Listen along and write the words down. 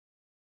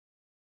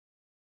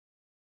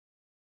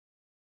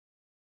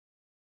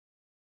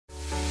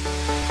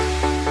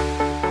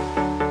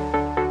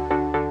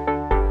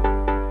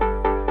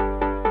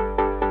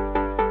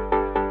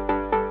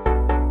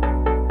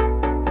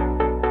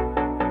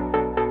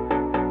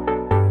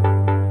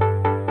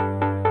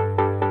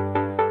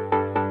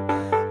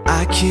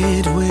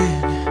can't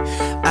win,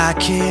 I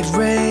can't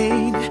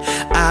reign,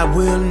 I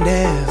will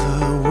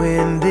never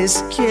win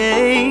this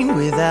game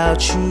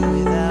without you,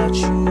 without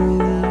you,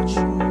 without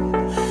you,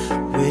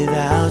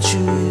 without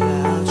you,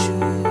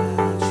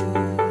 without you.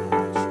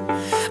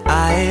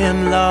 I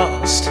am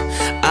lost,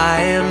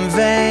 I am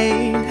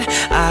vain,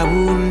 I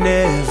will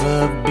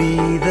never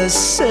be the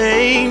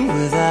same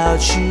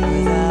without you,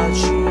 without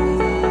you,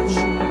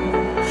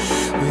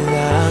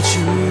 without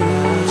you,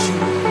 without you, without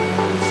you.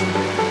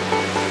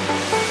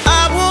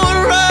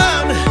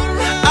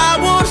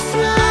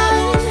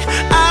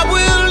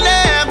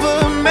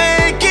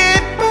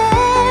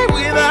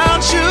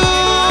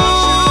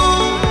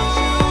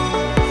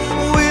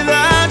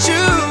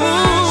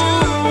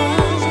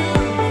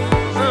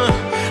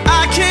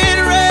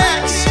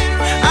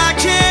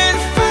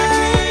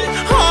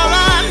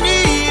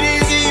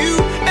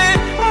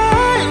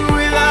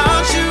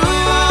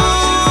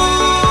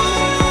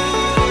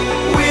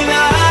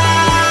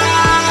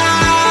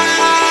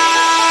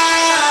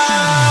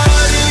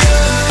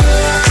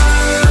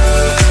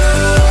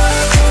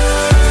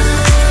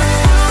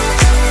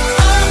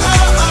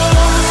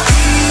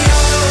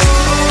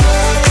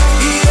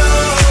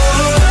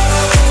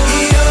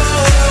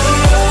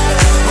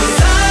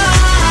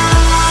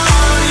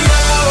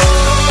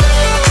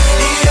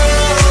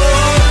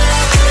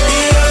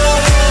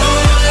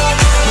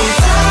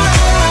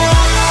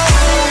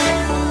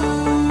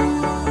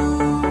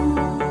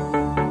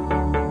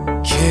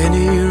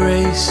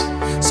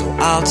 So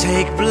I'll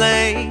take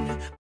blame.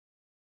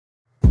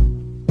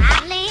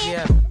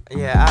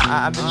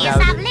 I've been Yes,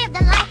 I've lived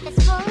a life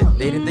that's full.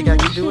 They didn't think I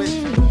could do it,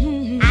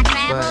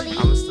 but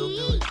I'ma still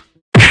do it.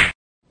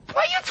 What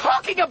are you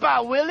talking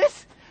about,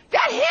 Willis?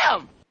 That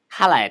him!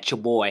 Holla at your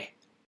boy.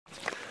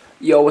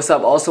 Yo, what's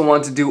up? Also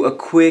want to do a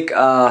quick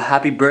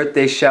happy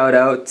birthday shout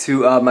out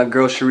to my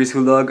girl Charisse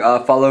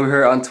Hulug. Follow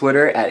her on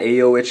Twitter at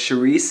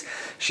 @AOIt'sCharisse.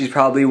 She's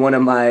probably one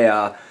of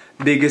my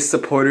biggest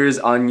supporters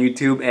on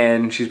YouTube,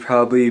 and she's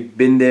probably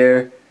been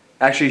there.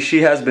 Actually,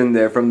 she has been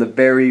there from the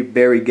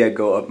very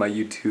get-go of my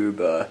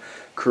YouTube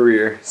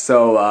career.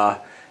 So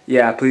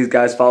yeah, please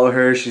guys follow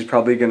her. She's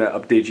probably gonna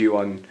update you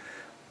on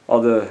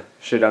all the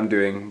shit I'm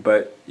doing,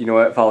 but you know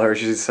what, follow her.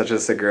 She's such a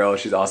sick girl.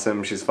 She's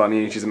awesome, she's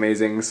funny, she's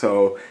amazing.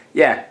 So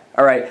yeah,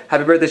 alright,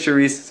 happy birthday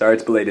Charisse. Sorry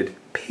it's belated.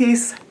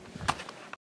 Peace.